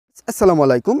আসসালামু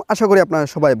আলাইকুম। আশা করি আপনারা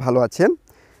সবাই ভালো আছেন।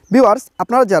 ভিউয়ার্স,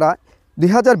 আপনারা যারা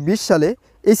 2020 সালে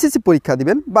এইচএসসি পরীক্ষা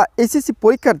দিবেন বা এইচএসসি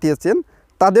পরীক্ষার্থী আছেন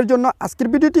তাদের জন্য আজকের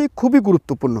ভিডিওটি খুবই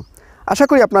গুরুত্বপূর্ণ। আশা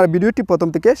করি আপনারা ভিডিওটি প্রথম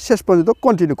থেকে শেষ পর্যন্ত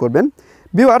কন্টিনিউ করবেন।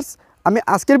 ভিউয়ার্স, আমি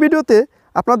আজকের ভিডিওতে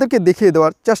আপনাদেরকে দেখিয়ে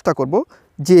দেওয়ার চেষ্টা করব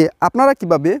যে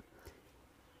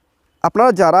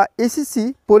আপনারা যারা এইচএসসি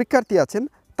পরীক্ষার্থী আছেন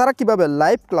তারা কিভাবে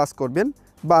লাইভ ক্লাস করবেন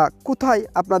বা কোথায়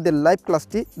আপনাদের লাইভ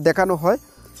ক্লাসটি দেখানো হয়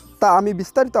তা আমি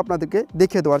বিস্তারিত আপনাদেরকে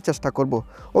দেখিয়ে দেওয়ার চেষ্টা করব।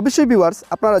 অবশ্যই ভিউয়ার্স,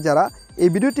 আপনারা যারা এই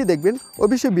ভিডিওটি দেখবেন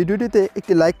অবশ্যই ভিডিওটিতে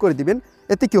একটি লাইক করে দিবেন।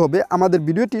 এতে কি হবে, আমাদের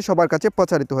ভিডিওটি সবার কাছে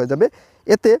প্রচারিত হয়ে যাবে।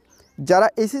 এতে যারা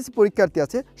এইচএসসি পরীক্ষার্থী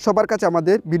আছে সবার কাছে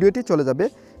আমাদের ভিডিওটি চলে যাবে।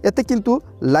 এতে কিন্তু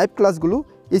লাইভ ক্লাসগুলো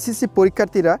এইচএসসি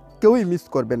পরীক্ষার্থীরা কেউই মিস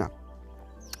করবে না।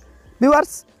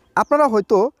 ভিউয়ার্স, আপনারা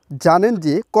হয়তো জানেন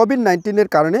যে কোভিড-19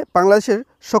 কারণে বাংলাদেশের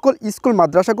সকল স্কুল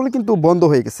মাদ্রাসাগুলো কিন্তু বন্ধ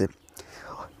হয়ে গেছে।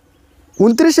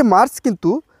 29 মার্চ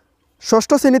কিন্তু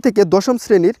ষষ্ঠ শ্রেণী থেকে দশম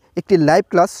শ্রেণীর একটি লাইভ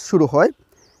ক্লাস শুরু হয়।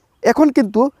 এখন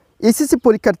কিন্তু এইচএসসি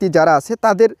পরীক্ষার্থী যারা আছে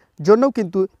তাদের জন্যও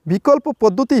কিন্তু বিকল্প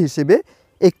পদ্ধতি হিসেবে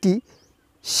একটি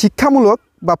শিক্ষামূলক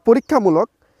বা পরীক্ষামূলক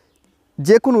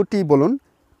যে কোনোটি বলুন,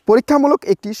 পরীক্ষামূলক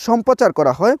একটি সম্প্রচার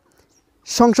করা হয়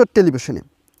সংসদ টেলিভিশনে।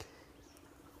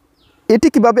 এটি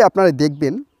কিভাবে আপনারা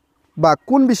দেখবেন বা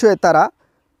কোন বিষয়ে তারা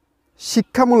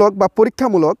শিক্ষামূলক বা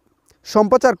পরীক্ষামূলক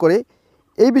সম্প্রচার করে,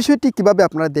 এই বিষয়টি কিভাবে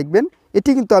আপনারা দেখবেন এটি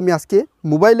কিন্তু আমি আজকে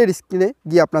মোবাইলের স্ক্রিনে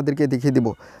গিয়ে আপনাদেরকে দেখিয়ে দেব।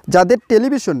 যাদের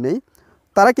টেলিভিশন নেই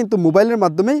তারা কিন্তু মোবাইলের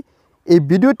মাধ্যমেই এই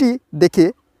ভিডিওটি দেখে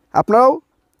আপনারাও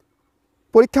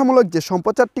পরীক্ষামূলক যে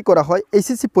সম্প্রচারটি করা হয়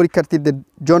এইচএসসি পরীক্ষার্থীদের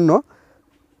জন্য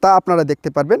তা আপনারা দেখতে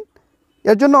পারবেন।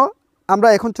 এর জন্য আমরা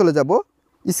এখন চলে যাব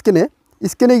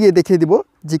স্ক্রিনে গিয়ে দেখিয়ে দিব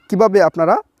যে কিভাবে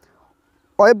আপনারা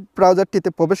ওয়েব ব্রাউজারটিতে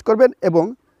প্রবেশ করবেন এবং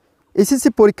এইচএসসি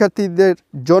পরীক্ষার্থীদের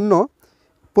জন্য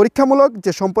পরীক্ষামূলক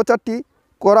যে সম্প্রচারটি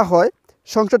করা হয়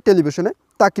সংসদ টেলিভিশনে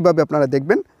তা কীভাবে আপনারা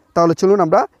দেখবেন। তাহলে চলুন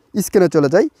আমরা স্ক্রিনে চলে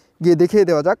যাই, গিয়ে দেখিয়ে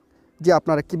দেওয়া যাক যে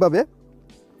আপনারা কিভাবে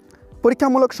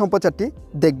পরীক্ষামূলক সম্প্রচারটি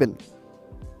দেখবেন।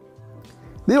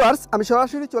 ভিউয়ার্স, আমি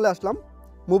সরাসরি চলে আসলাম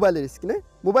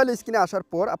মোবাইলের স্ক্রিনে আসার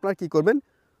পর আপনারা কি করবেন,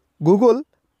 গুগল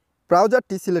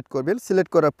ব্রাউজারটি সিলেক্ট করবেন।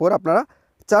 সিলেক্ট করার পর আপনারা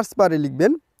সার্চ বারে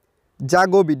লিখবেন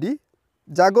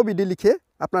জাগো বিডি লিখে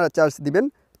আপনারা সার্চ দিবেন।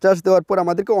 সার্চ দেওয়ার পর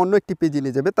আমাদেরকে অন্য একটি পেজে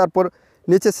নিয়ে যাবে। তারপর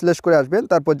নিচে স্ল্যাশ করে আসবেন,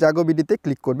 তারপর জাগো বিডিতে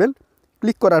ক্লিক করবেন।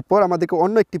 ক্লিক করার পর আমাদেরকে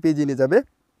অন্য একটি পেজে নিয়ে যাবে।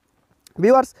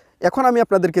 ভিউয়ার্স, এখন আমি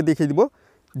আপনাদেরকে দেখিয়ে দিব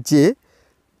যে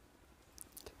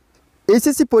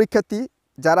এইচএসসি পরীক্ষার্থী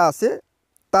যারা আছে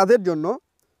তাদের জন্য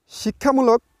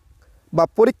শিক্ষামূলক বা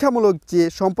পরীক্ষামূলক যে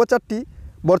সম্প্রচারটি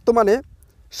বর্তমানে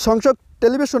সংসদ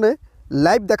টেলিভিশনে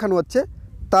লাইভ দেখানো হচ্ছে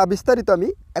তা বিস্তারিত আমি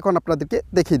এখন আপনাদেরকে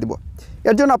দেখিয়ে দেব।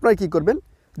 এর জন্য আপনারা কী করবেন,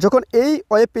 যখন এই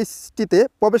ওয়েব পেজটিতে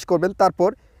প্রবেশ করবেন তারপর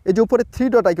এই যে উপরে 3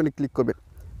 ডট আইকনে ক্লিক করবেন।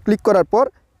 ক্লিক করার পর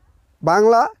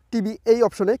বাংলা টিভি এই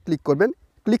অপশনে ক্লিক করবেন।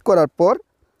 ক্লিক করার পর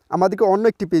আমাদেরকে অন্য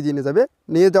একটি পেজে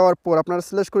নিয়ে যাওয়ার পর আপনারা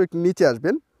স্ল্যাশ করে নিচে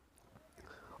আসবেন।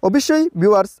 অবশ্যই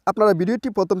ভিউয়ার্স, আপনারা ভিডিওটি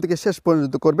প্রথম থেকে শেষ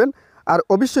পর্যন্ত করবেন। আর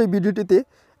অবশ্যই ভিডিওটিতে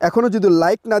এখনও যদি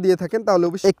লাইক না দিয়ে থাকেন তাহলে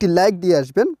অবশ্যই একটি লাইক দিয়ে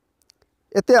আসবেন।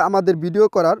 এতে আমাদের ভিডিও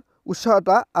করার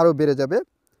উৎসাহটা আরও বেড়ে যাবে।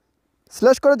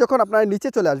 স্ল্যাশ করে যখন আপনারা নিচে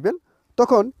চলে আসবেন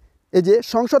তখন এই যে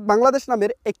সংসদ বাংলাদেশ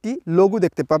নামের একটি লোগো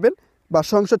দেখতে পাবেন বা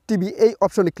সংসদ টিভি এই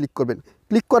অপশনে ক্লিক করবেন।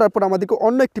 ক্লিক করার পর আমাদেরকে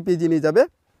অন্য একটি পেজে নিয়ে যাবে।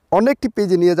 অন্য একটি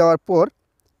পেজে নিয়ে যাওয়ার পর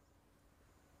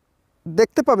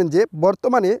দেখতে পাবেন যে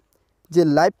বর্তমানে যে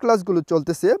লাইভ ক্লাসগুলো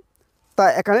চলতেছে তা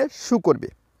এখানে শো করবে।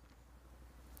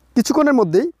 কিছুক্ষণের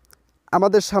মধ্যেই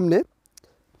আমাদের সামনে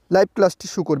লাইভ ক্লাসটি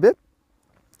শো করবে।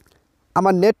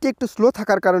 আমার নেটটি একটু স্লো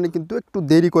থাকার কারণে কিন্তু একটু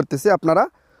দেরি করতেছে। আপনারা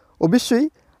অবশ্যই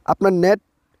আপনার নেট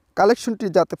কালেকশনটি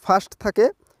যাতে ফাস্ট থাকে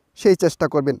সেই চেষ্টা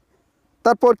করবেন।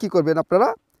 তারপর কি করবেন, আপনারা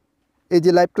এই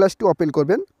যে লাইভ ক্লাসটি ওপেন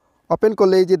করবেন। ওপেন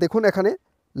করলে এই যে দেখুন এখানে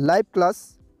লাইভ ক্লাস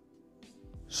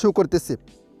শো করতেছে।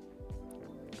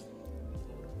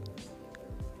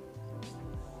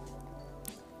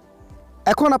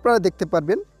 এখন আপনারা দেখতে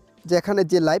পারবেন যে এখানে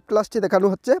যে লাইভ ক্লাসটি দেখানো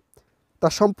হচ্ছে তা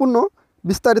সম্পূর্ণ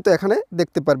বিস্তারিত এখানে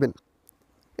দেখতে পারবেন।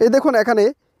 এই দেখুন এখানে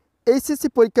এইচএসসি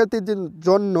পরীক্ষার্থীদের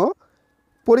জন্য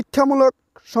পরীক্ষামূলক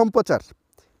সম্প্রচার।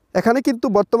 এখানে কিন্তু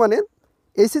বর্তমানে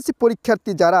এইচএসসি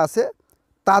পরীক্ষার্থী যারা আছে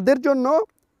তাদের জন্য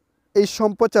এই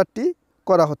সম্প্রচারটি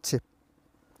করা হচ্ছে,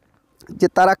 যে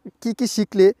তারা কি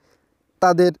শিখলে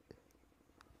তাদের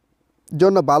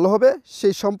জন্য ভালো হবে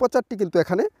সেই সম্প্রচারটি কিন্তু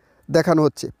এখানে দেখানো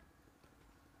হচ্ছে।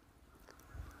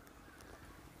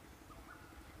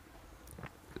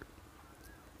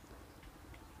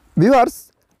 ভিউয়ার্স,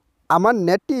 আমার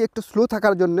নেটটি একটু স্লো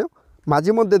থাকার জন্য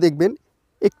মাঝে মধ্যে দেখবেন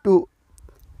একটু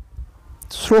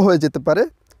স্লো হয়ে যেতে পারে।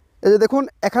 এই যে দেখুন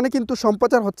এখানে কিন্তু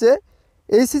সম্প্রচার হচ্ছে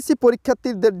এইচএসসি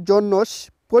পরীক্ষার্থীদের জন্য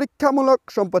পরীক্ষামূলক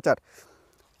সম্প্রচার।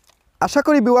 আশা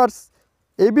করি ভিউয়ার্স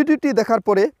এই ভিডিওটি দেখার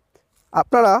পরে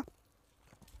আপনারা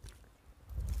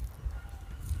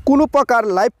কোনো প্রকার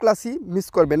লাইভ ক্লাসই মিস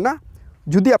করবেন না।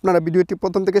 যদি আপনারা ভিডিওটি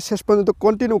প্রথম থেকে শেষ পর্যন্ত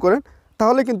কন্টিনিউ করেন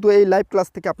তাহলে কিন্তু এই লাইভ ক্লাস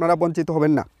থেকে আপনারা বঞ্চিত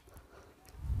হবেন না।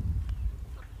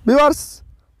 ভিউয়ার্স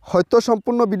হয়তো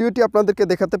সম্পূর্ণ ভিডিওটি আপনাদেরকে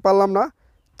দেখাতে পারলাম না,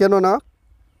 কেননা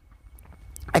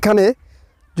এখানে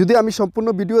যদি আমি সম্পূর্ণ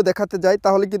ভিডিও দেখাতে যাই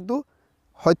তাহলে কিন্তু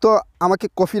হয়তো আমাকে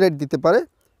কপিরাইট দিতে পারে।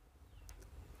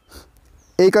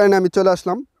 এই কারণে আমি চলে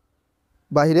আসলাম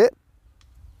বাইরে।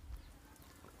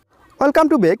 Welcome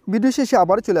to back. ভিডিও শেষে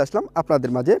আবার চলে আসলাম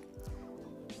আপনাদের মাঝে।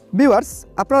 ভিউয়ার্স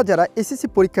আপনারা যারা এসএসসি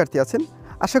পরীক্ষার্থী আছেন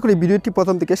আশা করি ভিডিওটি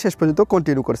প্রথম থেকে শেষ পর্যন্ত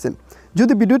কন্টিনিউ করেছেন।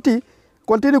 যদি ভিডিওটি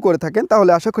কন্টিনিউ করে থাকেন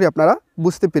তাহলে আশা করি আপনারা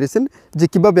বুঝতে পেরেছেন যে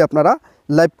কিভাবে আপনারা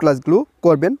লাইভ ক্লাসগুলো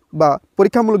করবেন বা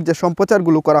পরীক্ষামূলক যে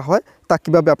সম্প্রচারগুলো করা হয় তা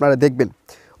কিভাবে আপনারা দেখবেন।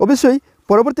 অবশ্যই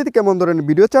পরবর্তীতে কেমন ধরনের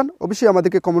ভিডিও চান অবশ্যই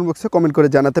আমাদেরকে কমেন্ট বক্সে কমেন্ট করে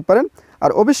জানাতে পারেন।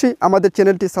 আর অবশ্যই আমাদের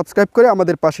চ্যানেলটি সাবস্ক্রাইব করে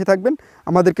আমাদের পাশে থাকবেন,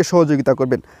 আমাদেরকে সহযোগিতা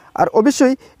করবেন। আর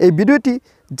অবশ্যই এই ভিডিওটি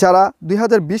যারা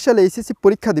 2020 সালে এসএসসি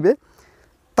পরীক্ষা দিবে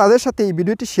তাদের সাথে এই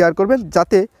ভিডিওটি শেয়ার করবেন,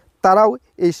 যাতে তারাও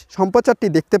এই সম্প্রচারটি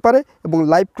দেখতে পারে এবং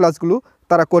লাইভ ক্লাসগুলো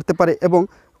তারা করতে পারে এবং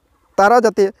তারা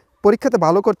যাতে পরীক্ষাতে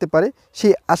ভালো করতে পারে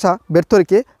সেই আশা ব্যর্থ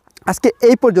রেখে আজকে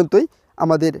এই পর্যন্তই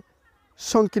আমাদের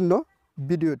সংকীর্ণ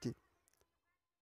ভিডিওটি।